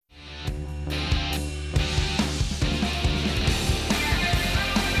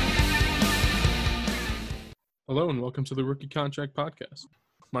Hello and welcome to the Rookie Contract Podcast.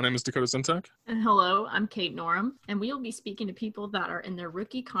 My name is Dakota Zintak. And hello, I'm Kate Norum, and we will be speaking to people that are in their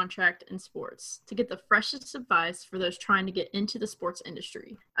rookie contract in sports to get the freshest advice for those trying to get into the sports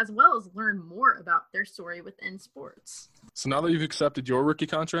industry, as well as learn more about their story within sports. So now that you've accepted your rookie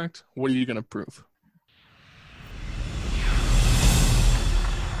contract, what are you going to prove?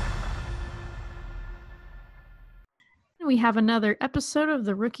 We have another episode of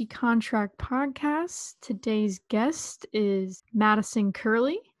the Rookie Contract Podcast. Today's guest is Madison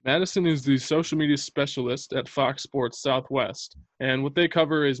Kerley. Madison is the social media specialist at Fox Sports Southwest, and what they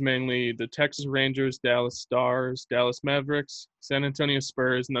cover is mainly the Texas Rangers, Dallas Stars, Dallas Mavericks, San Antonio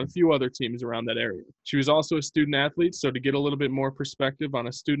Spurs, and a few other teams around that area. She was also a student athlete, so to get a little bit more perspective on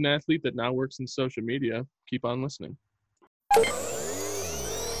a student athlete that now works in social media, keep on listening.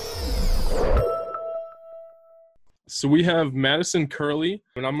 So we have Madison Kerley,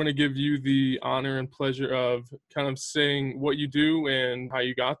 and I'm going to give you the honor and pleasure of kind of saying what you do and how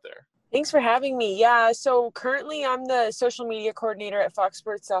you got there. Thanks for having me. Yeah, so currently I'm the social media coordinator at Fox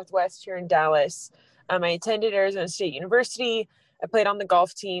Sports Southwest here in Dallas. I attended Arizona State University. I played on the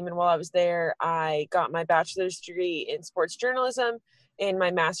golf team, and while I was there, I got my bachelor's degree in sports journalism and my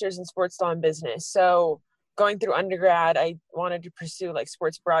master's in sports law and business. So going through undergrad, I wanted to pursue like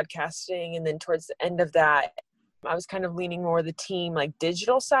sports broadcasting, and then towards the end of that, I was kind of leaning more the team, like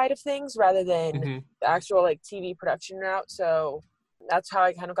digital side of things rather than the actual like TV production route. So that's how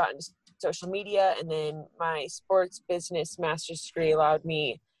I kind of got into social media. And then my sports business master's degree allowed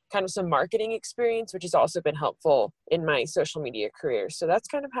me kind of some marketing experience, which has also been helpful in my social media career. So that's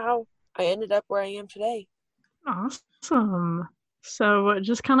kind of how I ended up where I am today. Awesome. So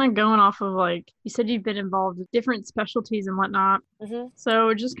just kind of going off of like, you said you've been involved with different specialties and whatnot.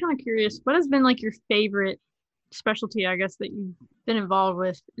 So just kind of curious, what has been like your favorite specialty, I guess, that you've been involved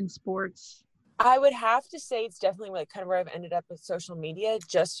with in sports? I would have to say it's definitely like kind of where I've ended up with social media,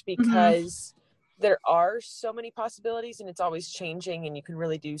 just because there are so many possibilities and it's always changing and you can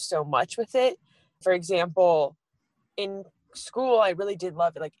really do so much with it. For example, in school, I really did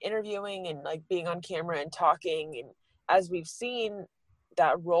love it, like interviewing and like being on camera and talking. And as we've seen,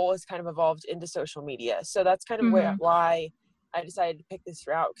 that role has kind of evolved into social media. So that's kind of why I decided to pick this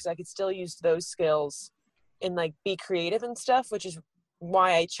route, because I could still use those skills and like be creative and stuff, which is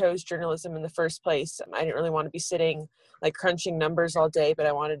why I chose journalism in the first place. I didn't really want to be sitting like crunching numbers all day, but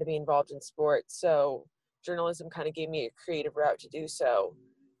I wanted to be involved in sports. So journalism kind of gave me a creative route to do so.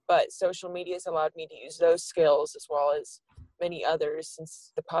 But social media has allowed me to use those skills as well as many others,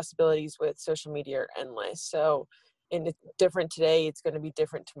 since the possibilities with social media are endless. So and it's different today, it's going to be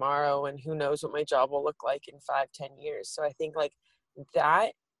different tomorrow, and who knows what my job will look like in 5-10 years. So I think like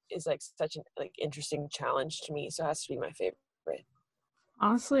that is like such an like interesting challenge to me, so it has to be my favorite.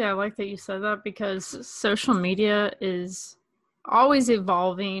 Honestly, I like that you said that, because social media is always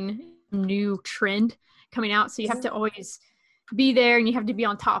evolving, new trend coming out, so you have to always be there and you have to be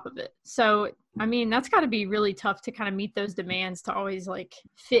on top of it. So I mean, that's got to be really tough to kind of meet those demands, to always like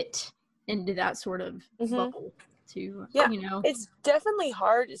fit into that sort of bubble to, you know. It's definitely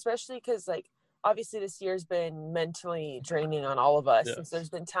hard, especially because like obviously this year's been mentally draining on all of us. Yes. Since there's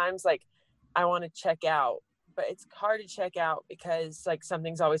been times like I want to check out, but it's hard to check out because like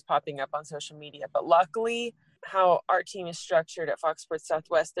something's always popping up on social media. But luckily, how our team is structured at Fox Sports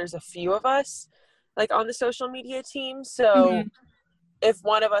Southwest, there's a few of us like on the social media team. So if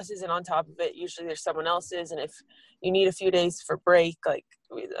one of us isn't on top of it, usually there's someone else's. And if you need a few days for break, like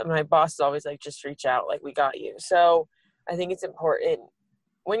my boss is always like, just reach out, like we got you. So I think it's important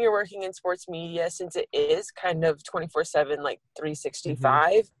when you're working in sports media, since it is kind of 24/7, like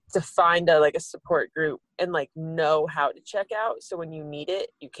 365, to find a support group and like know how to check out. So when you need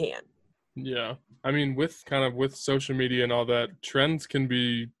it, you can. Yeah. I mean, with social media and all that, trends can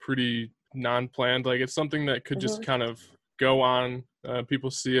be pretty non-planned. Like it's something that could just kind of go on.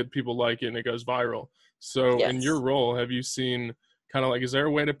 People see it, people like it, and it goes viral. So in your role, have you seen kind of like, is there a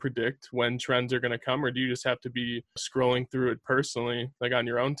way to predict when trends are going to come, or do you just have to be scrolling through it personally, like on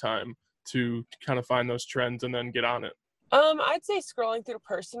your own time, to kind of find those trends and then get on it? I'd say scrolling through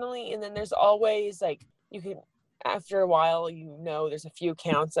personally, and then there's always like, you can, after a while, you know, there's a few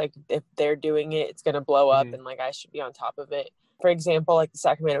accounts, like if they're doing it, it's going to blow up and like I should be on top of it. For example, like the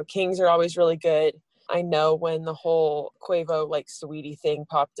Sacramento Kings are always really good. I know when the whole Quavo like Sweetie thing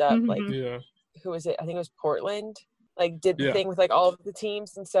popped up, like who was it? I think it was Portland. Like did the thing with like all of the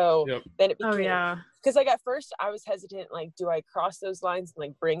teams, and so then it became because like at first I was hesitant, like do I cross those lines and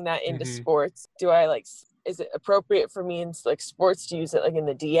like bring that into sports? Do I like, is it appropriate for me in like sports to use it like in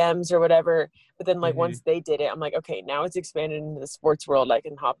the DMs or whatever? But then like once they did it, I'm like, okay, now it's expanded into the sports world, I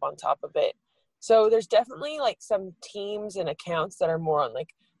can hop on top of it. So there's definitely like some teams and accounts that are more on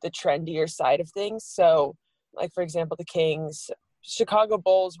like the trendier side of things. So like, for example, the Kings, Chicago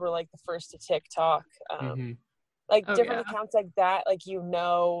Bulls were like the first to TikTok. Like different accounts like that, like, you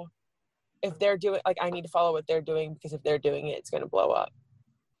know, if they're doing, like, I need to follow what they're doing, because if they're doing it, it's going to blow up.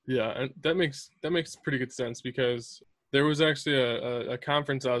 Yeah, and that makes pretty good sense, because there was actually a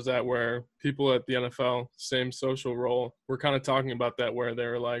conference I was at where people at the NFL, same social role, were kind of talking about that, where they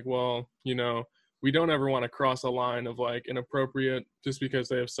were like, well, you know, we don't ever want to cross a line of like inappropriate just because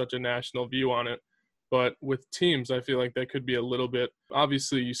they have such a national view on it. But with teams, I feel like that could be a little bit,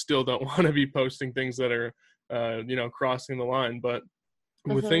 obviously you still don't want to be posting things that are, you know, crossing the line. But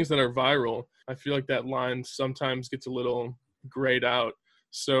with things that are viral, I feel like that line sometimes gets a little grayed out.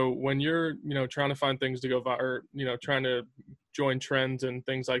 So when you're, you know, trying to find things to go viral, you know, trying to join trends and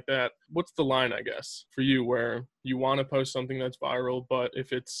things like that, what's the line, I guess, for you, where you want to post something that's viral, but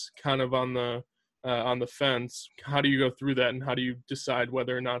if it's kind of on the fence, how do you go through that, and how do you decide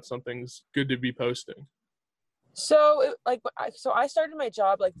whether or not something's good to be posting? So I started my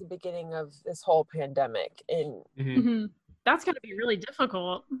job like the beginning of this whole pandemic, and that's going to be really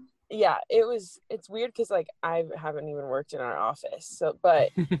difficult. Yeah, it's weird because like I haven't even worked in our office. So, but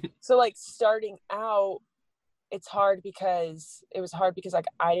so like starting out, it was hard because like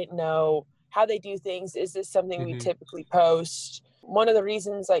I didn't know how they do things. Is this something we typically post? One of the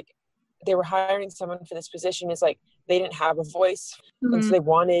reasons like they were hiring someone for this position is like they didn't have a voice, and so they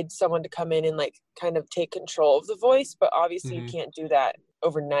wanted someone to come in and like kind of take control of the voice, but obviously you can't do that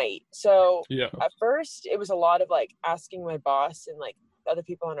overnight. So at first it was a lot of like asking my boss and like other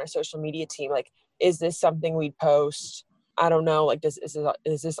people on our social media team, like, is this something we'd post? I don't know, like, is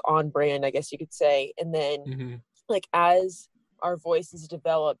this on brand, I guess you could say. And then like as our voices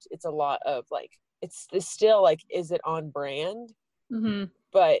developed, it's a lot of like, it's still like, is it on brand?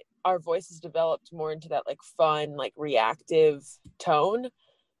 But our voices developed more into that like fun, like reactive tone.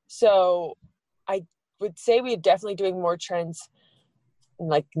 So I would say we're definitely doing more trends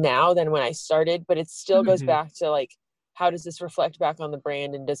like now than when I started, but it still goes back to like, how does this reflect back on the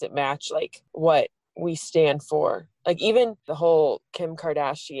brand, and does it match like what we stand for? Like even the whole Kim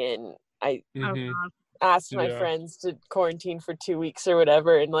Kardashian, I asked my friends to quarantine for 2 weeks or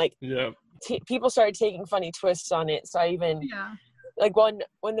whatever, and like people started taking funny twists on it. So I even like when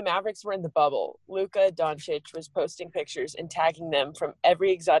the Mavericks were in the bubble, Luka Doncic was posting pictures and tagging them from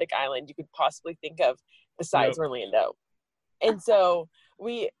every exotic island you could possibly think of besides Orlando. And so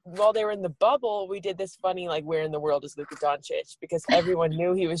while they were in the bubble, we did this funny, like, where in the world is Luka Doncic? Because everyone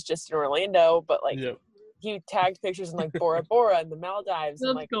knew he was just in Orlando, but like he tagged pictures in like Bora Bora and the Maldives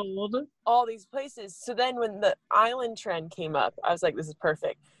and like all these places. So then when the island trend came up, I was like, this is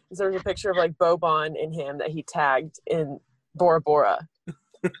perfect. And so there's a picture of like Boban and him that he tagged in Bora Bora.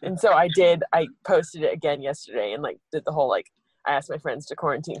 And so I posted it again yesterday and like did the whole, like, I asked my friends to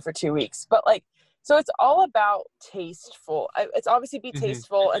quarantine for 2 weeks. But like, so it's all about tasteful. It's obviously be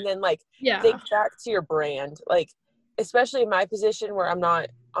tasteful, and then like think back to your brand. Like, especially in my position where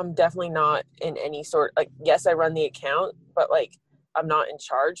I'm definitely not in any sort, like, yes, I run the account, but like I'm not in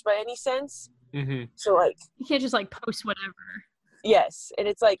charge by any sense. So like you can't just like post whatever. Yes. And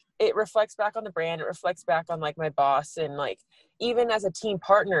it's like, it reflects back on the brand. It reflects back on like my boss, and like, even as a team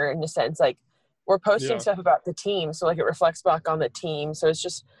partner in a sense, like we're posting stuff about the team. So like it reflects back on the team. So it's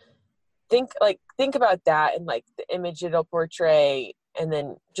just, think about that and like the image it'll portray, and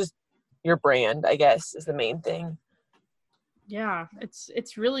then just your brand, I guess, is the main thing. Yeah,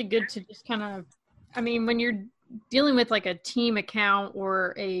 it's really good to just kind of, I mean, when you're dealing with like a team account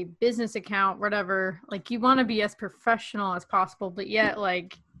or a business account, whatever, like you want to be as professional as possible, but yet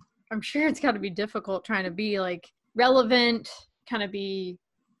like I'm sure it's got to be difficult trying to be like relevant, kind of be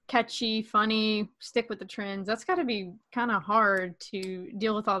catchy, funny, stick with the trends. That's got to be kind of hard to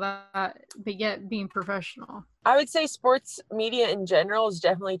deal with all that, but yet being professional. I would say sports media in general is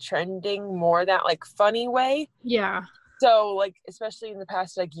definitely trending more that like funny way. Yeah. So like, especially in the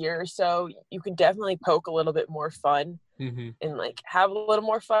past like year or so, you can definitely poke a little bit more fun and like have a little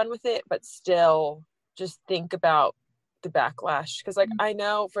more fun with it, but still just think about the backlash. Because like, I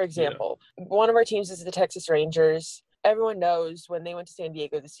know, for example, one of our teams is the Texas Rangers. Everyone knows when they went to San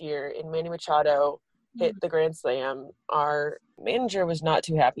Diego this year and Manny Machado hit the grand slam, our manager was not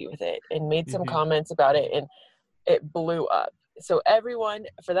too happy with it and made some comments about it, and it blew up. So everyone,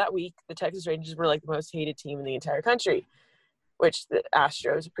 for that week, the Texas Rangers were like the most hated team in the entire country, which the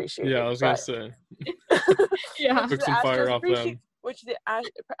Astros appreciated. Yeah, I was going to say. Took some fire off them. Which the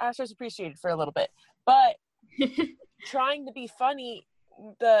Astros appreciated for a little bit. But trying to be funny,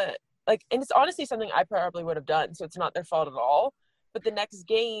 and it's honestly something I probably would have done, so it's not their fault at all. But the next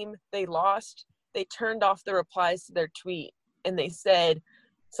game, they lost, they turned off the replies to their tweet and they said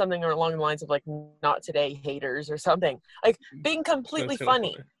something along the lines of like, not today, haters, or something, like being completely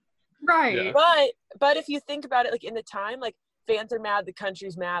funny. Right. Yeah. But if you think about it, like in the time, like fans are mad, the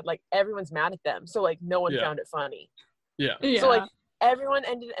country's mad, like everyone's mad at them, so like no one found it funny. Yeah. So like everyone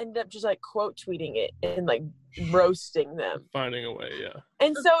ended up just like quote tweeting it and like roasting them, finding a way. Yeah.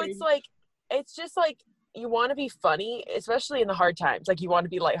 And so it's just like, you want to be funny, especially in the hard times. Like you want to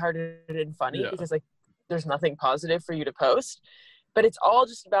be lighthearted and funny because like there's nothing positive for you to post, but it's all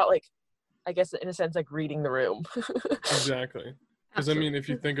just about like, I guess in a sense, like reading the room. Exactly. Because I mean, if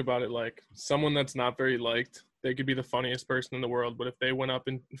you think about it, like someone that's not very liked, they could be the funniest person in the world, but if they went up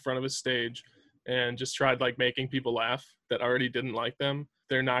in front of a stage and just tried like making people laugh that already didn't like them,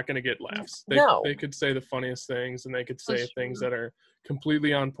 they're not going to get laughs. They could say the funniest things and they could say things that are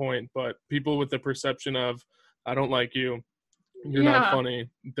completely on point, but people with the perception of, I don't like you, you're not funny,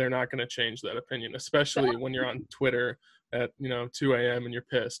 they're not going to change that opinion, especially when you're on Twitter at 2 a.m. and you're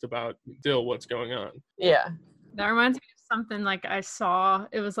pissed about still what's going on. Yeah. That reminds me of something like I saw.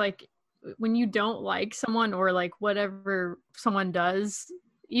 It was like when you don't like someone or like whatever someone does,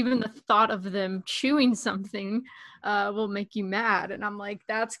 even the thought of them chewing something will make you mad. And I'm like,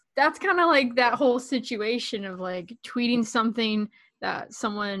 that's kind of like that whole situation of like tweeting something that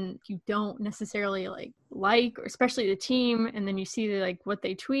someone you don't necessarily like, or especially the team, and then you see like what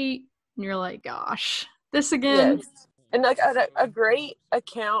they tweet and you're like, gosh, this again. Yes. And like a great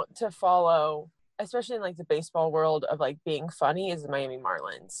account to follow, especially in like the baseball world of like being funny, is the Miami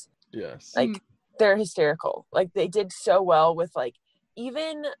Marlins. Yes. Like they're hysterical. Like they did so well with like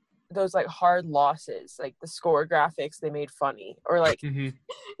even those like hard losses, like the score graphics they made funny, or like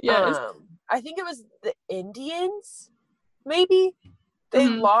Yes. I think it was the Indians, maybe they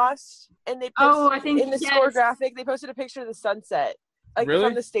lost and they posted I think in the score graphic they posted a picture of the sunset, like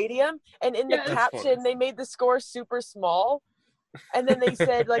from the stadium, and in the caption they made the score super small. And then they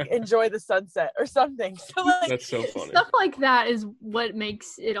said like, enjoy the sunset or something. So like, that's so funny. Stuff like that is what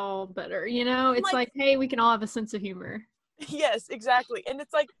makes it all better, It's like, hey, we can all have a sense of humor. Yes, exactly. And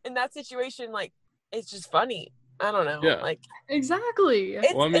it's like in that situation, like it's just funny. I don't know. Yeah. Like exactly.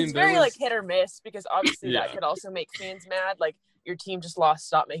 It's very like hit or miss, because obviously that could also make fans mad. Like your team just lost,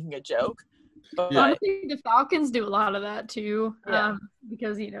 stop making a joke. But honestly, the Falcons do a lot of that too.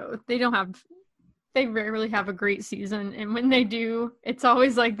 Because they rarely have a great season, and when they do, it's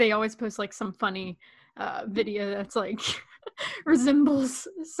always like they always post like some funny video that's like resembles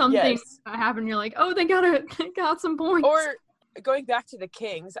something that happened. You're like, oh, they got some points. Or going back to the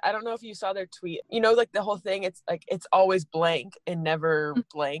Kings, I don't know if you saw their tweet. Like the whole thing, it's like it's always blank and never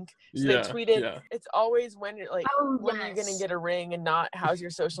blank. So they tweeted, it's always when you're like, when are you gonna get a ring, and not how's your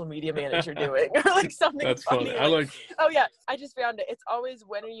social media manager doing, or like something. That's funny. Oh yeah, I just found it. It's always,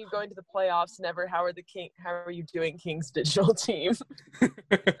 when are you going to the playoffs? Never, how are you doing, Kings digital team?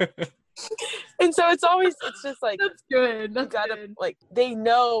 And so it's just like, that's good. That's good. Like they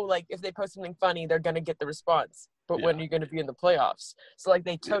know, like if they post something funny, they're gonna get the response. But when are you going to be in the playoffs? So like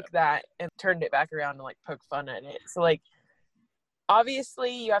they took that and turned it back around and like poke fun at it. So like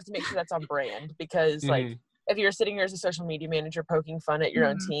obviously you have to make sure that's on brand, because like if you're sitting here as a social media manager poking fun at your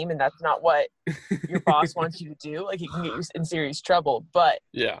own team, and that's not what your boss wants you to do, like it can get you in serious trouble. But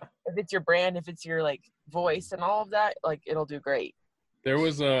if it's your brand, if it's your like voice and all of that, like it'll do great. There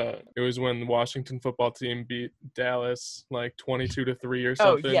was it was when the Washington football team beat Dallas like 22-3 or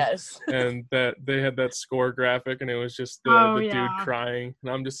something. Oh yes. And that they had that score graphic, and it was just the dude crying,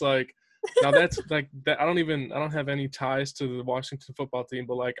 and I'm just like, now that's like that. I don't have any ties to the Washington football team,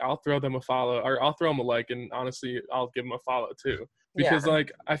 but like I'll throw them a follow, or I'll throw them a like, and honestly I'll give them a follow too, because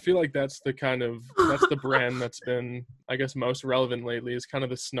like I feel like that's the brand that's been, I guess, most relevant lately, is kind of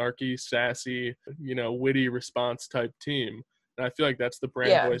the snarky, sassy, witty response type team. And I feel like that's the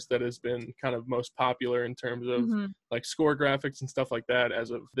brand voice that has been kind of most popular in terms of like score graphics and stuff like that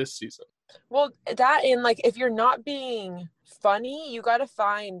as of this season. Well, that, and like if you're not being funny, you got to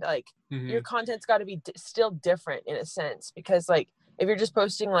find like your content's got to be still different in a sense, because like if you're just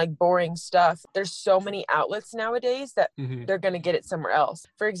posting like boring stuff, there's so many outlets nowadays that they're going to get it somewhere else.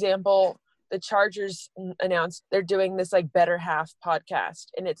 For example, the Chargers announced they're doing this like Better Half podcast,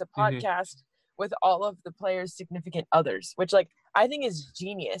 and it's a podcast with all of the players' significant others, which like I think is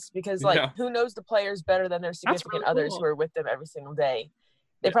genius, because like who knows the players better than their significant others who are with them every single day.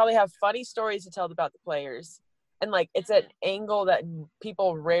 They probably have funny stories to tell about the players, and like it's an angle that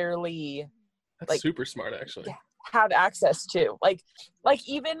people rarely super smart actually have access to. Like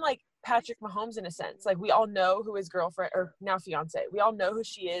even like Patrick Mahomes, in a sense, like we all know who his girlfriend, or now fiance, we all know who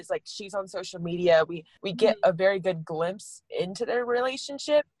she is. Like she's on social media. We get a very good glimpse into their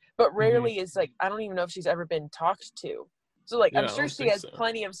relationship, but rarely is like, I don't even know if she's ever been talked to. So like, I'm sure she has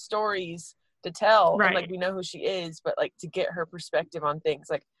plenty of stories to tell, and like we know who she is, but like to get her perspective on things,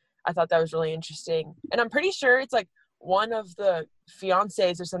 like I thought that was really interesting. And I'm pretty sure it's like one of the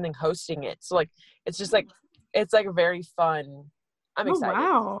fiancés or something hosting it. So like it's just like it's like a very fun. I'm excited.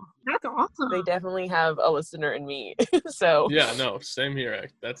 Wow, that's awesome. They definitely have a listener in me. So yeah, no, same here.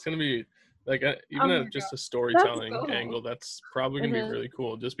 That's gonna be like just a storytelling angle. That's probably gonna be really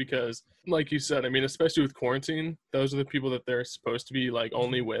cool. Just because, like you said, I mean, especially with quarantine, those are the people that they're supposed to be like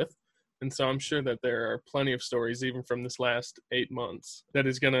only with. And so I'm sure that there are plenty of stories, even from this last 8 months, that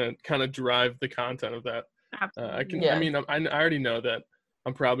is going to kind of drive the content of that. I already know that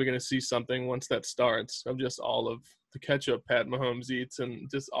I'm probably going to see something once that starts of just all of the ketchup Pat Mahomes eats and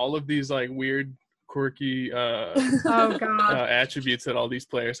just all of these like weird, quirky attributes that all these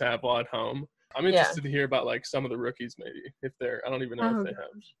players have while at home. I'm interested to hear about like some of the rookies, maybe if they're, I don't even know if they have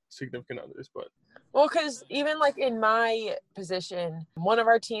significant others, but. Well, because even like in my position, one of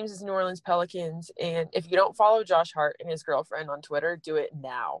our teams is New Orleans Pelicans. And if you don't follow Josh Hart and his girlfriend on Twitter, do it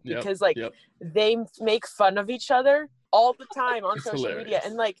now. Because they make fun of each other all the time on social media.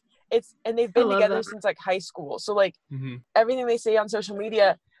 And like and they've been together since like high school. So like everything they say on social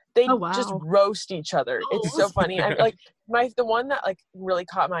media, they just roast each other. It's so funny. I'm like the one that like really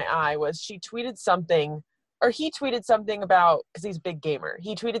caught my eye was she tweeted something. Or he tweeted something about, because he's a big gamer,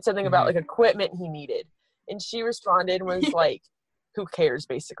 he tweeted something about like equipment he needed. And she responded and was like, who cares,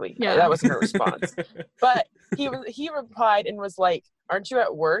 basically. Yeah. That wasn't her response. But he replied and was like, aren't you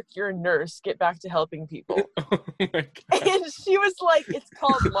at work? You're a nurse. Get back to helping people. Oh my God. And she was like, it's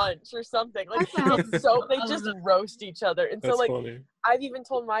called lunch or something. Like, it's so, they just roast each other. And so, like, funny. I've even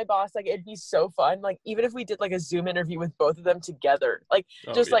told my boss, like, it'd be so fun. Like, even if we did, like, a Zoom interview with both of them together, like,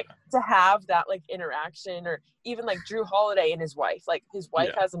 like, to have that, like, interaction. Or even, like, Drew Holiday and his wife. Like, his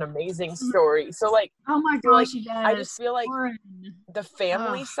wife has an amazing story. So, like, oh my gosh, like, I just feel like the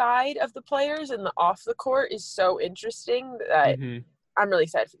family side of the players and the off the court is so interesting that I'm really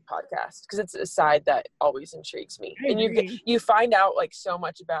excited for the podcast because it's a side that always intrigues me. And you find out like so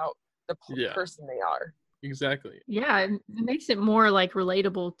much about the person they are. Exactly. Yeah, it makes it more like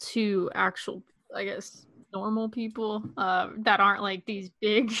relatable to actual, I guess, normal people that aren't like these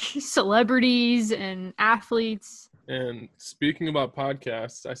big celebrities and athletes. And speaking about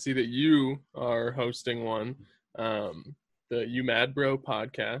podcasts, I see that you are hosting one, the You Mad Bro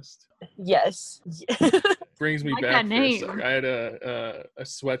podcast. Yes. Brings me back for a sec. I had a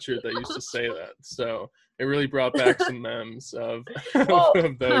sweatshirt that used to say that, so it really brought back some memes of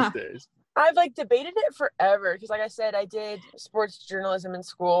those days. I've like debated it forever because, like I said, I did sports journalism in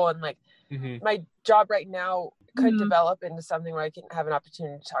school, and like my job right now could develop into something where I can have an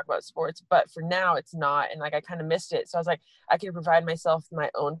opportunity to talk about sports, but for now it's not, and like I kind of missed it. So I was like, I could provide myself my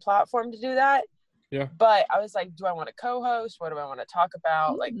own platform to do that. Yeah. But I was like, do I want to co-host? What do I want to talk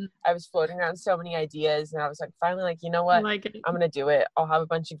about? Like, I was floating around so many ideas, and I was like, finally, like, you know what? I'm going to do it. I'll have a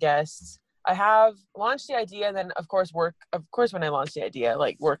bunch of guests. I have launched the idea, and then of course, when I launched the idea,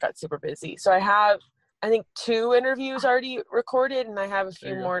 like work got super busy. So I have, I think 2 interviews already recorded, and I have a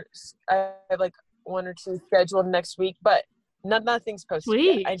few more. I have like 1 or 2 scheduled next week, but nothing's posted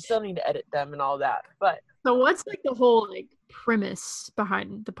yet. I still need to edit them and all that. But so what's like the whole like premise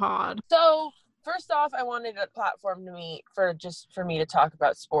behind the pod? So first off, I wanted a platform for me to talk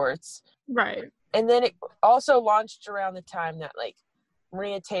about sports. Right. And then it also launched around the time that like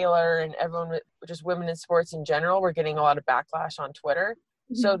Maria Taylor and everyone, just women in sports in general, were getting a lot of backlash on Twitter.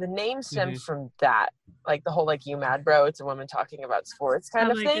 So the name stemmed from that, like the whole like You Mad Bro, it's a woman talking about sports kind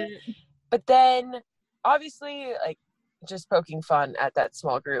of thing. But then obviously like just poking fun at that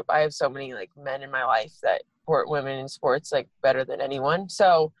small group. I have so many like men in my life that support women in sports like better than anyone.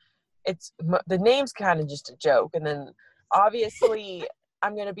 So the name's kind of just a joke. And then obviously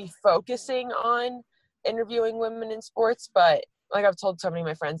I'm going to be focusing on interviewing women in sports, but like I've told so many of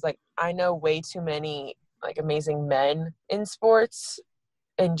my friends, like I know way too many like amazing men in sports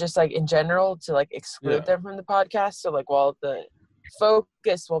and just like in general to like exclude them from the podcast. So like while the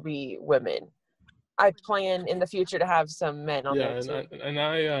focus will be women, I plan in the future to have some men on there too. And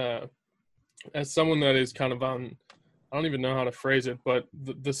I as someone that is kind of on, I don't even know how to phrase it, but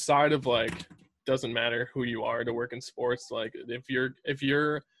the side of like, doesn't matter who you are to work in sports. Like if you're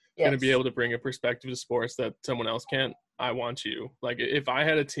going to be able to bring a perspective to sports that someone else can't, I want you. Like if I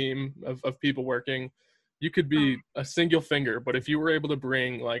had a team of people working, you could be a single finger, but if you were able to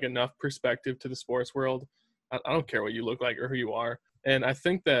bring like enough perspective to the sports world, I don't care what you look like or who you are. And I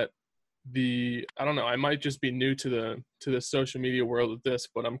think that I don't know, I might just be new to the social media world of this,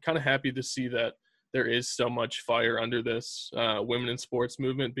 but I'm kind of happy to see that there is so much fire under this women in sports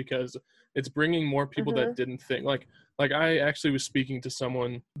movement, because it's bringing more people that didn't think, like I actually was speaking to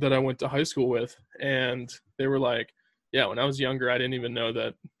someone that I went to high school with, and they were like, yeah, when I was younger, I didn't even know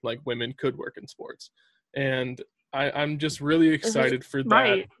that like women could work in sports. And I'm just really excited for that,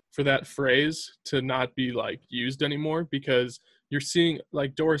 Right. for that phrase to not be like used anymore, because you're seeing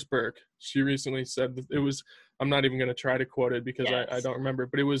like Doris Burke, she recently said that it was, I'm not even going to try to quote it because I don't remember,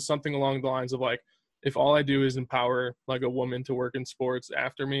 but it was something along the lines of like, if all I do is empower like a woman to work in sports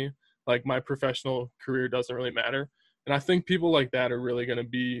after me, like my professional career doesn't really matter. And I think people like that are really going to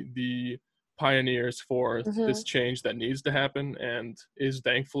be the pioneers for this change that needs to happen and is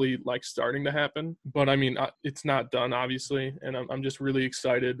thankfully like starting to happen. But I mean, it's not done, obviously. And I'm just really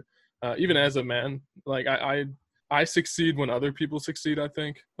excited, even as a man. Like I succeed when other people succeed, I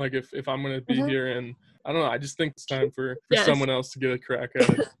think. Like if I'm going to be here, and I don't know, I just think it's time for someone else to get a crack at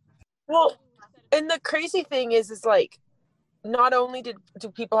it. Well, and the crazy thing is like, not only do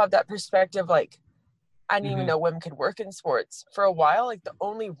people have that perspective, like, I didn't even know women could work in sports. For a while, like the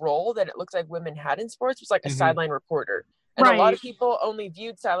only role that it looked like women had in sports was like a sideline reporter. And a lot of people only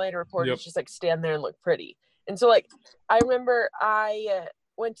viewed sideline reporters just like stand there and look pretty. And so like, I remember I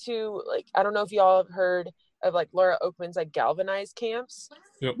went to like, I don't know if y'all have heard of like Laura Oakman's like galvanized camps.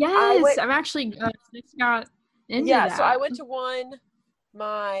 Yes, I've actually just got into that. So I went to one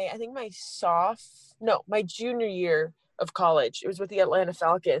my junior year of college. It was with the Atlanta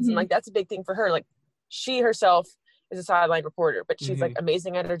Falcons. And like, that's a big thing for her. Like, she herself is a sideline reporter, but she's like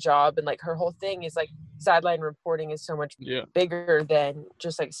amazing at her job. And like, her whole thing is like, sideline reporting is so much bigger than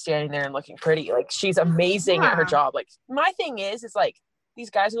just like standing there and looking pretty. Like, she's amazing at her job. Like, my thing is like, these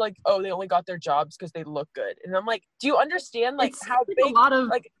guys are like, oh, they only got their jobs because they look good. And I'm like, do you understand like how big, a lot of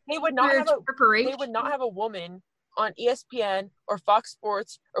like they would not have a woman on ESPN or Fox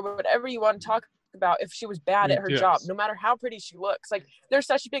Sports or whatever you want to talk about if she was bad at her job, no matter how pretty she looks. Like, there's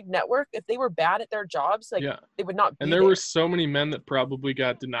such a big network. If they were bad at their jobs, like they would not be and there were so many men that probably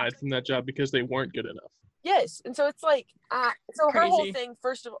got denied from that job because they weren't good enough. Yes. And so it's like so her whole thing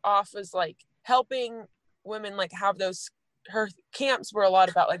first off was like helping women like have those, her camps were a lot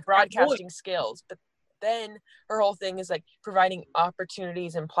about like broadcasting skills, but then her whole thing is like providing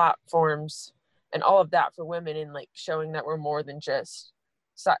opportunities and platforms and all of that for women, and like showing that we're more than just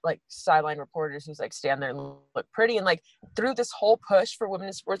like sideline reporters who's like stand there and look pretty. And like through this whole push for women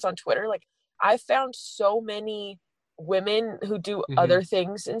in sports on Twitter, like I found so many women who do other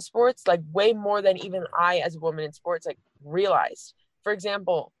things in sports, like way more than even I as a woman in sports like realized. For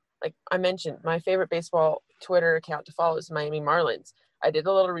example, like I mentioned, my favorite baseball Twitter account to follow is Miami Marlins. I did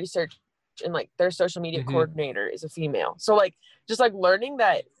a little research, and like their social media coordinator is a female. So like just like learning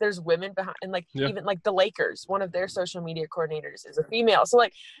that there's women behind, and like even like the Lakers, one of their social media coordinators is a female. So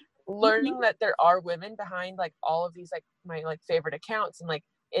like learning that there are women behind like all of these like my like favorite accounts, and like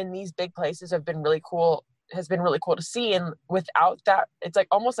in these big places has been really cool to see. And without that, it's like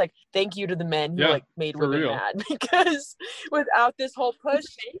almost like thank you to the men who like made women mad, because without this whole push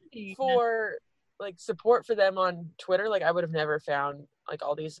for like support for them on Twitter, like I would have never found like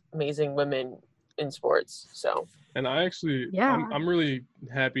all these amazing women in sports. So, and I actually I'm really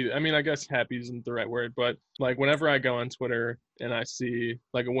happy. I mean, I guess happy isn't the right word, but like whenever I go on Twitter and I see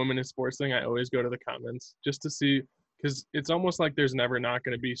like a women in sports thing, I always go to the comments just to see, because it's almost like there's never not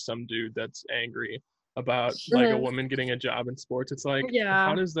going to be some dude that's angry about like a woman getting a job in sports. It's like,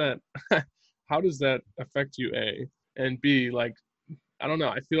 how does that affect you, A, and B, like I don't know,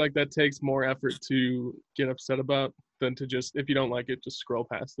 I feel like that takes more effort to get upset about than to just, if you don't like it, just scroll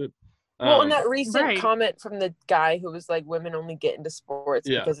past it. Well, and that recent comment from the guy who was like, women only get into sports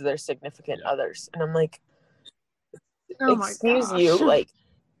because of their significant others. And I'm like, excuse you, like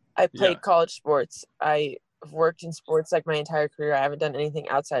I played college sports. I've worked in sports like my entire career. I haven't done anything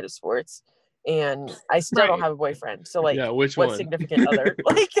outside of sports. And I still don't have a boyfriend. So like, what significant other?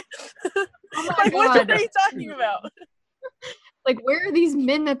 Like, like what are you talking about? Like, where are these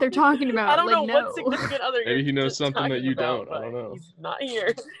men that they're talking about? I don't know what significant other. Maybe he knows something that you don't. I don't know. He's not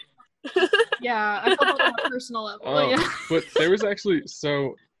here. I felt it on a personal level. But there was actually,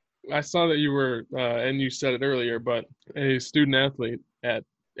 so I saw that you were, and you said it earlier, but a student athlete at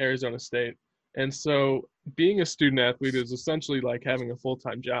Arizona State. And so being a student athlete is essentially like having a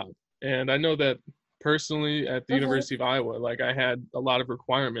full-time job. And I know that personally at the University of Iowa, like I had a lot of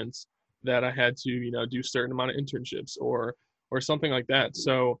requirements that I had to, do a certain amount of internships or something like that.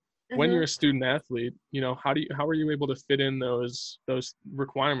 So when you're a student athlete, how are you able to fit in those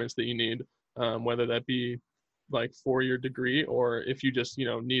requirements that you need, whether that be like for your degree or if you just,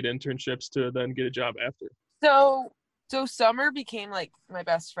 need internships to then get a job after? So So summer became like my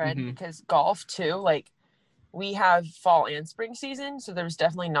best friend because golf too, like we have fall and spring season. So there was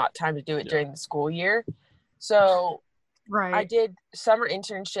definitely not time to do it during the school year. So I did summer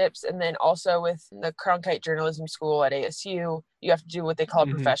internships, and then also with the Cronkite Journalism School at ASU, you have to do what they call a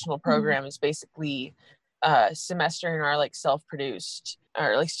professional program. It's basically a semester in our like self-produced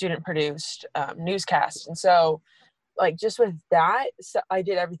or like student-produced newscast. And so like just with that, so I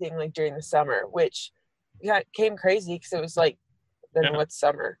did everything like during the summer, which came crazy because it was like, then what's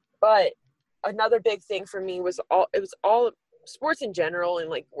summer? But another big thing for me was all sports in general, and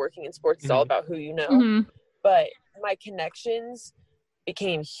like working in sports is all about who you know. But my connections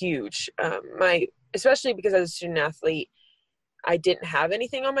became huge. Especially because as a student athlete, I didn't have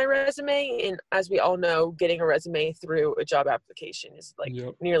anything on my resume. And as we all know, getting a resume through a job application is like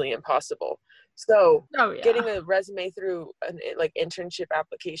nearly impossible. So getting a resume through like internship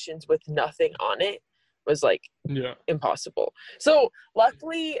applications with nothing on it was like impossible. So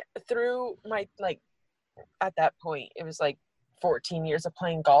luckily through my, like at that point, it was like 14 years of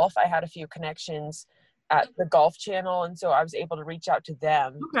playing golf, I had a few connections at the Golf Channel, and so I was able to reach out to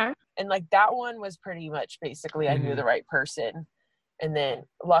them. And like that one was pretty much basically I knew the right person. And then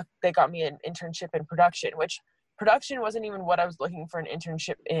they got me an internship in production, which production wasn't even what I was looking for an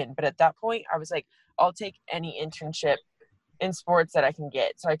internship in. But at that point I was like, I'll take any internship in sports that I can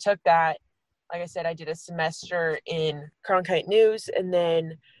get. So I took that. Like I said, I did a semester in Cronkite News, and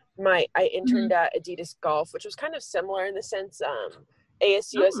then I interned at Adidas Golf, which was kind of similar in the sense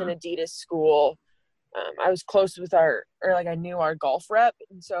ASU is an Adidas school. I was close with I knew our golf rep.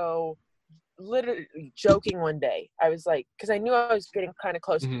 And so literally joking one day, I was like, because I knew I was getting kind of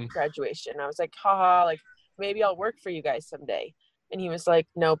close to graduation. I was like, haha, like maybe I'll work for you guys someday. And he was like,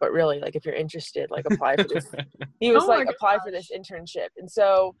 no, but really, like if you're interested, like apply for this. He was apply for this internship. And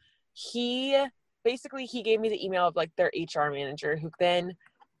so he gave me the email of like their HR manager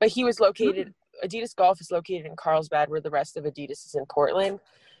but he was located, Adidas Golf is located in Carlsbad, where the rest of Adidas is in Portland.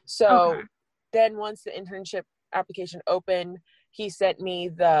 So then once the internship application opened, he sent me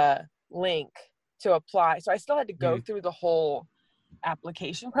the link to apply. So I still had to go through the whole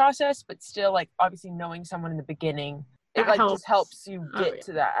application process, but still like obviously knowing someone in the beginning, it like just helps you get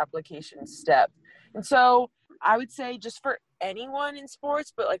to that application step. And so I would say just for anyone in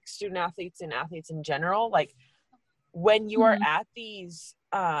sports, but like student athletes and athletes in general, like when you are at these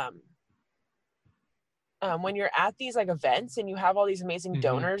like events and you have all these amazing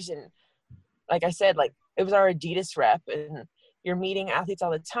donors, and like I said, like it was our Adidas rep, and you're meeting athletes all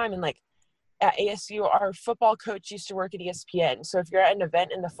the time. And like at ASU, our football coach used to work at ESPN. So if you're at an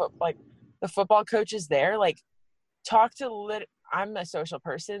event and the football coach is there, like I'm a social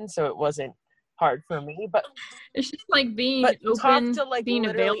person, so it wasn't hard for me, but it's just like being open, talk to like being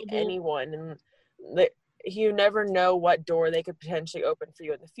literally available. anyone, and you never know what door they could potentially open for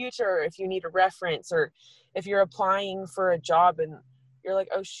you in the future, or if you need a reference, or if you're applying for a job and you're like,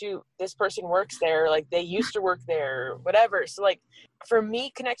 oh shoot, this person works there, like they used to work there, whatever. So like for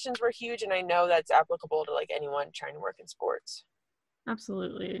me, connections were huge, and I know that's applicable to like anyone trying to work in sports.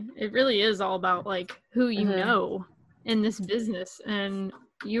 Absolutely. It really is all about like who you know in this business, and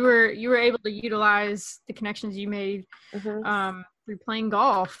you were able to utilize the connections you made through playing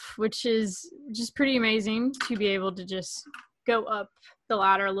golf, which is just pretty amazing to be able to just go up the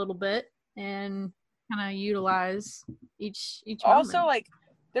ladder a little bit and kind of utilize each also moment. Like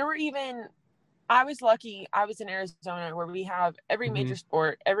there were even, I was lucky, I was in Arizona where we have every major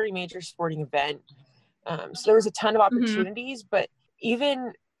sport, every major sporting event, so there was a ton of opportunities. But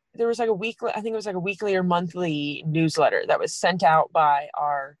even there was like I think it was like a weekly or monthly newsletter that was sent out by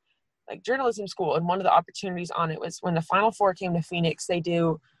our like journalism school, and one of the opportunities on it was when the Final Four came to Phoenix, they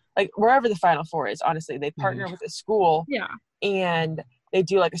do like wherever the Final Four is, honestly, they partner with a school and they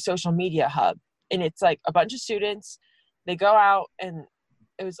do like a social media hub, and it's like a bunch of students, they go out, and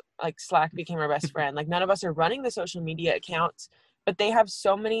it was like Slack became our best friend. Like none of us are running the social media accounts, but they have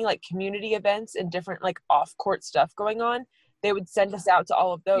so many like community events and different like off-court stuff going on. They would send us out to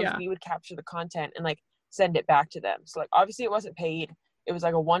all of those. We would capture the content and like send it back to them. So like obviously it wasn't paid. It was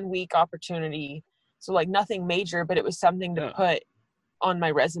like a 1-week opportunity. So like nothing major, but it was something to put on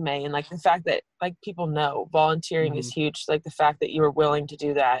my resume. And like the fact that like people know volunteering is huge. Like the fact that you were willing to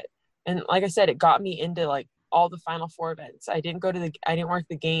do that. And like I said, it got me into like all the Final Four events. I didn't work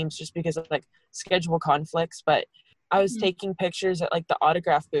the games just because of like schedule conflicts, but I was taking pictures at like the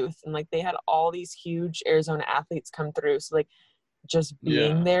autograph booth, and like they had all these huge Arizona athletes come through. So like just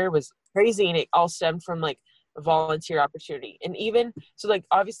being there was crazy, and it all stemmed from like a volunteer opportunity. And even so, like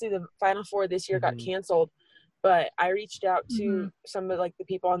obviously the Final Four this year got canceled, But I reached out to some of like the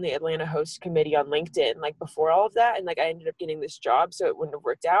people on the Atlanta host committee on LinkedIn, like before all of that. And like, I ended up getting this job, so it wouldn't have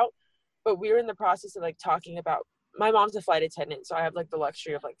worked out. But we were in the process of like talking about, my mom's a flight attendant, so I have like the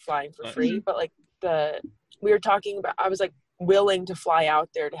luxury of like flying for free. But like we were talking about, I was like willing to fly out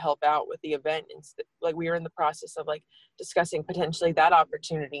there to help out with the event. And like, we were in the process of like discussing potentially that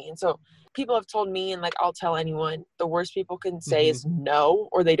opportunity. And so people have told me, and like, I'll tell anyone, the worst people can say is no,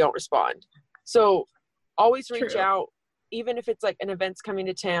 or they don't respond. So always reach out, even if it's like an event's coming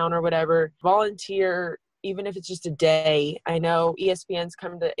to town or whatever, volunteer, even if it's just a day. I know ESPN's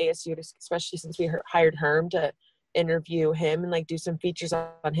come to ASU, especially since we hired Herm to interview him and like do some features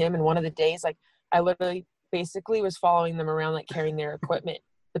on him. And one of the days, like, I literally basically was following them around, like carrying their equipment.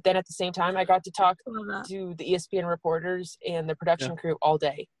 But then at the same time, I got to talk to the ESPN reporters and the production crew all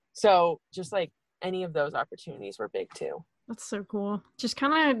day. So just like any of those opportunities were big too. That's so cool. Just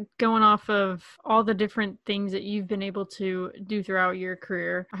kind of going off of all the different things that you've been able to do throughout your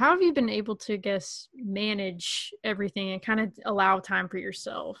career, how have you been able to, I guess, manage everything and kind of allow time for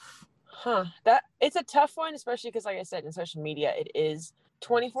yourself? That it's a tough one, especially because, like I said, in social media, it is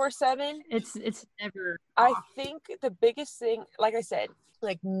 24/7. It's never off. I think the biggest thing, like I said,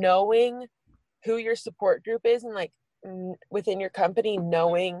 like knowing who your support group is, and like within your company,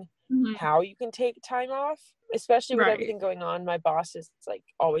 knowing how you can take time off, especially with everything going on. My boss has like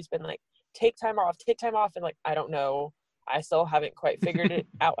always been like, take time off. And like, I don't know, I still haven't quite figured it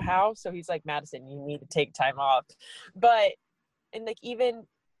out how. So he's like, Madison, you need to take time off. But, and like, even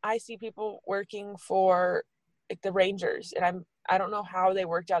I see people working for like the Rangers, and I don't know how they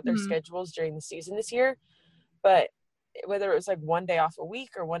worked out their schedules during the season this year, but whether it was like one day off a week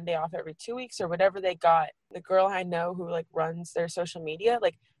or one day off every 2 weeks or whatever they got, the girl I know who like runs their social media,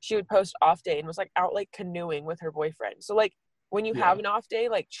 like she would post off day and was like out like canoeing with her boyfriend. So like, when you have an off day,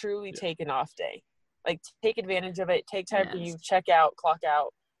 like truly take an off day, like take advantage of it, take time for you, check out, clock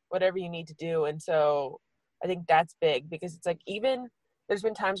out, whatever you need to do. And so I think that's big, because it's like, even there's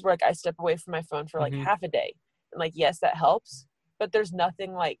been times where like I step away from my phone for like half a day, and like, yes, that helps, but there's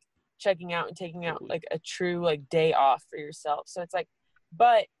nothing like checking out and taking out like a true like day off for yourself. So it's like,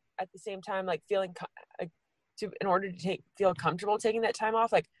 but at the same time, like feeling in order to feel comfortable taking that time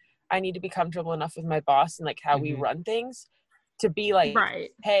off, like I need to be comfortable enough with my boss and like how we run things to be like,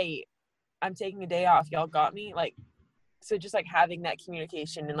 hey, I'm taking a day off, y'all got me. Like, so just like having that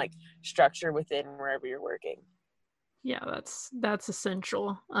communication and like structure within wherever you're working. Yeah, that's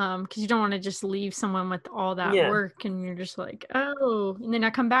essential, because you don't want to just leave someone with all that work and you're just like, oh, and then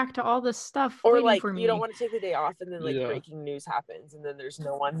I come back to all this stuff or waiting like for me. You don't want to take the day off and then like breaking news happens and then there's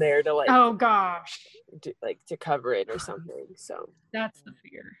no one there to like, oh gosh, to cover it or something. So that's the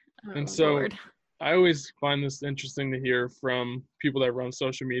fear. And so Lord. I always find this interesting to hear from people that run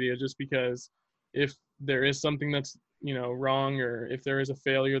social media, just because if there is something that's, you know, wrong, or if there is a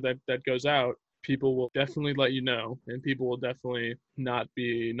failure that goes out, people will definitely let you know, and people will definitely not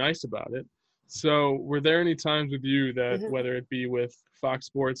be nice about it. So were there any times with you that, whether it be with Fox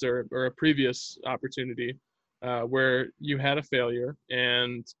Sports or a previous opportunity, where you had a failure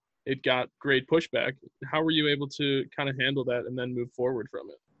and it got great pushback? How were you able to kind of handle that and then move forward from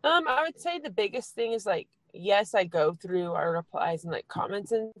it? I would say the biggest thing is like, yes, I go through our replies and like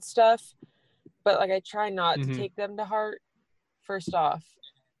comments and stuff, but like I try not to take them to heart, first off.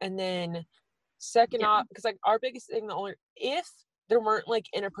 And then second off, because like our biggest thing, if there weren't like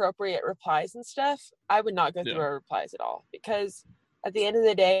inappropriate replies and stuff, I would not go through our replies at all, because at the end of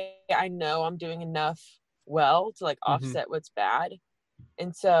the day, I know I'm doing enough well to like offset what's bad.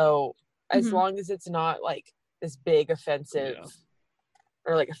 And so as long as it's not like this big offensive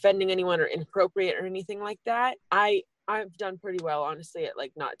or like offending anyone or inappropriate or anything like that, I've done pretty well, honestly, at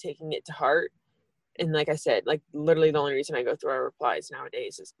like not taking it to heart. And like I said, like literally the only reason I go through our replies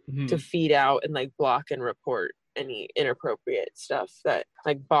nowadays is to feed out and like block and report any inappropriate stuff that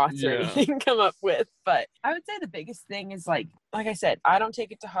like bots or anything come up with. But I would say the biggest thing is like I said, I don't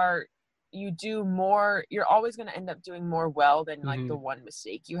take it to heart. You do more, you're always going to end up doing more well than like the one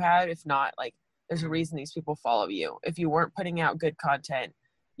mistake you had. If not, like there's a reason these people follow you. If you weren't putting out good content,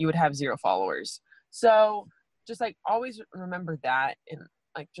 you would have 0 followers. So just like always remember that, and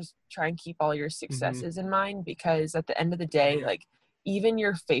like just try and keep all your successes in mind, because at the end of the day, like even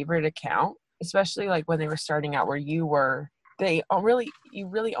your favorite account, especially like when they were starting out where you were, you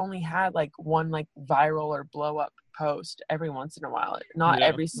really only had like one like viral or blow up post every once in a while. Not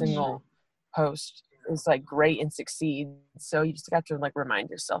every single post is like great and succeeds. So you just have to like remind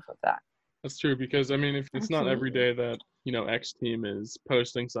yourself of that. That's true, because I mean, if it's not every day that, you know, X team is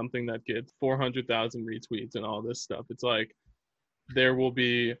posting something that gets 400,000 retweets and all this stuff, it's like there will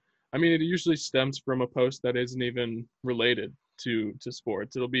be I mean, it usually stems from a post that isn't even related to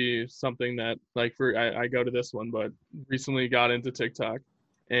sports. It'll be something that, like, I go to this one, but recently got into TikTok,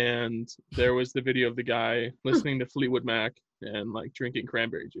 and there was the video of the guy listening to Fleetwood Mac and like drinking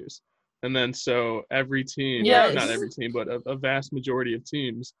cranberry juice. And then so every team, Yes. not every team, but a vast majority of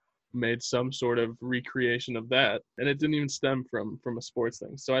teams made some sort of recreation of that. And it didn't even stem from a sports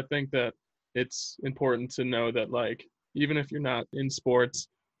thing. So I think that it's important to know that, like, even if you're not in sports,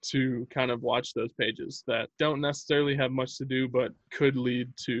 to kind of watch those pages that don't necessarily have much to do, but could lead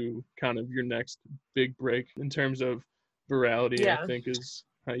to kind of your next big break in terms of virality, I think is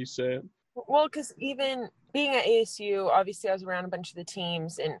how you say it. Well, because even being at ASU, obviously I was around a bunch of the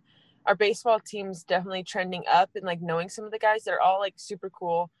teams, and our baseball team's definitely trending up, and like knowing some of the guys, they're all like super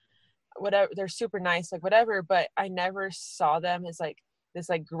cool, whatever, they're super nice, like whatever, but I never saw them as like this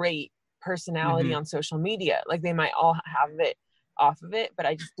like great personality on social media. Like they might all have it off of it, but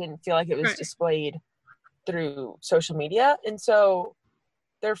I just didn't feel like it was displayed through social media. And so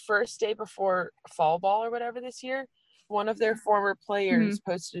their first day before fall ball or whatever this year, one of their former players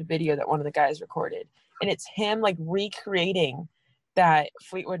posted a video that one of the guys recorded, and it's him like recreating that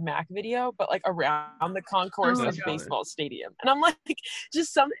Fleetwood Mac video, but like around the concourse of baseball stadium. And I'm like,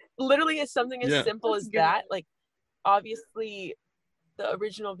 just literally as something as simple as that. Like obviously the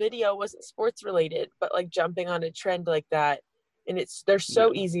original video wasn't sports related, but like jumping on a trend like that, and they're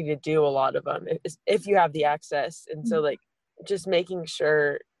so easy to do, a lot of them, if you have the access. And so like just making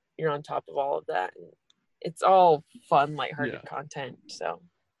sure you're on top of all of that, and it's all fun, lighthearted content. So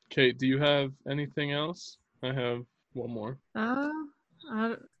Kate, do you have anything else? I have one more.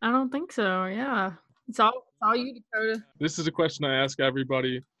 I don't think so. Yeah, it's all you, Dakota. This is a question I ask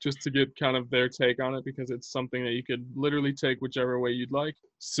everybody just to get kind of their take on it, because it's something that you could literally take whichever way you'd like.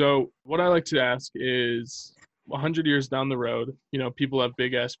 So what I like to ask is, 100 years down the road, you know, people have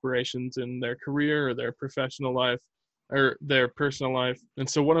big aspirations in their career or their professional life or their personal life. And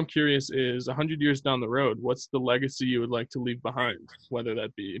so what I'm curious is, 100 years down the road, what's the legacy you would like to leave behind, whether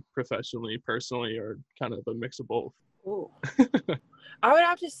that be professionally, personally, or kind of a mix of both? Ooh. I would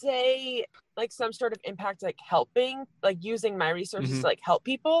have to say like some sort of impact, like helping, like using my resources to like help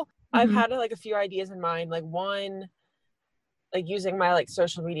people. I've had like a few ideas in mind. Like one, like using my like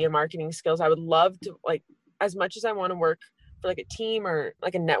social media marketing skills. I would love to, like, as much as I want to work for like a team or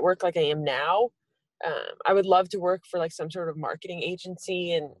like a network like I am now, I would love to work for like some sort of marketing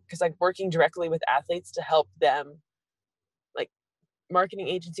agency, and because like working directly with athletes to help them, like marketing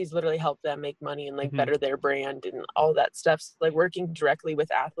agencies literally help them make money and like better their brand and all that stuff. So, like working directly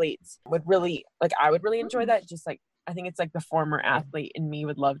with athletes would really, like, I would really enjoy that. Just like, I think it's like the former athlete in me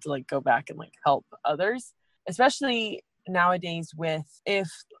would love to like go back and like help others, especially nowadays with if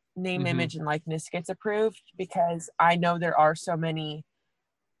name, image, and likeness gets approved, because I know there are so many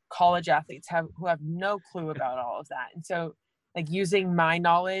college athletes who have no clue about all of that. And so like using my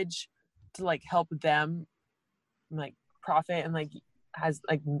knowledge to like help them like profit and like has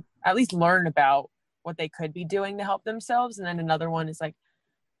like at least learn about what they could be doing to help themselves. And then another one is like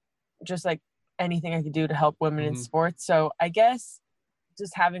just like anything I could do to help women in sports. So I guess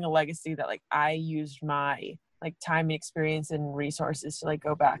just having a legacy that like I used my like time and experience and resources to like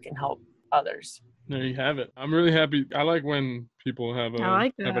go back and help others. There you have it. I'm really happy. I like when people have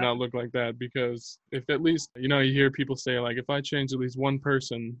an outlook like that, because if at least, you know, you hear people say like, if I change at least one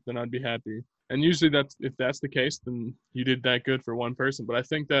person, then I'd be happy. And usually if that's the case, then you did that good for one person. But I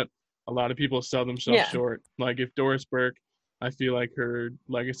think that a lot of people sell themselves short. Like if Doris Burke, I feel like her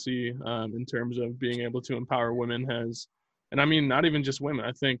legacy in terms of being able to empower women has, and I mean, not even just women.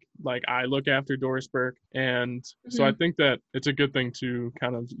 I think like I look after Doris Burke. And so I think that it's a good thing to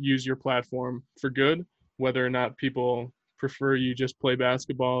kind of use your platform for good, whether or not people prefer you just play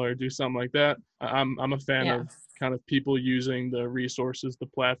basketball or do something like that. I'm a fan of kind of people using the resources, the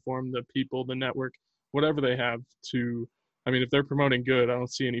platform, the people, the network, whatever they have to, I mean, if they're promoting good, I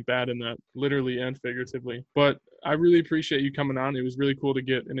don't see any bad in that, literally and figuratively. But I really appreciate you coming on. It was really cool to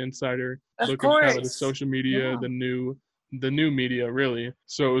get an insider look at kind of the social media, the new media, really.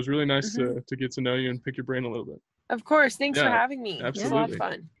 So it was really nice to get to know you and pick your brain a little bit. Of course. Thanks for having me. Absolutely. It was a lot of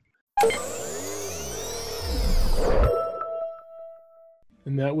fun.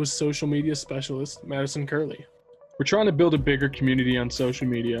 And that was social media specialist Madison Kerley. We're trying to build a bigger community on social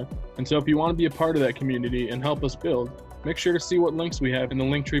media. And so if you want to be a part of that community and help us build, make sure to see what links we have in the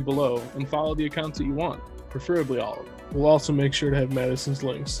link tree below and follow the accounts that you want, preferably all of them. We'll also make sure to have Madison's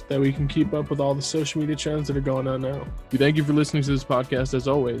links, that we can keep up with all the social media trends that are going on now. We thank you for listening to this podcast as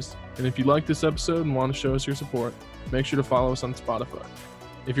always. And if you like this episode and want to show us your support, make sure to follow us on Spotify.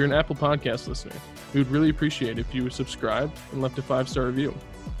 If you're an Apple Podcast listener, we would really appreciate if you would subscribe and left a 5-star review.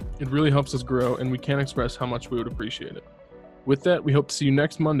 It really helps us grow, and we can't express how much we would appreciate it. With that, we hope to see you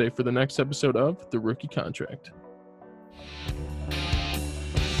next Monday for the next episode of The Rookie Contract.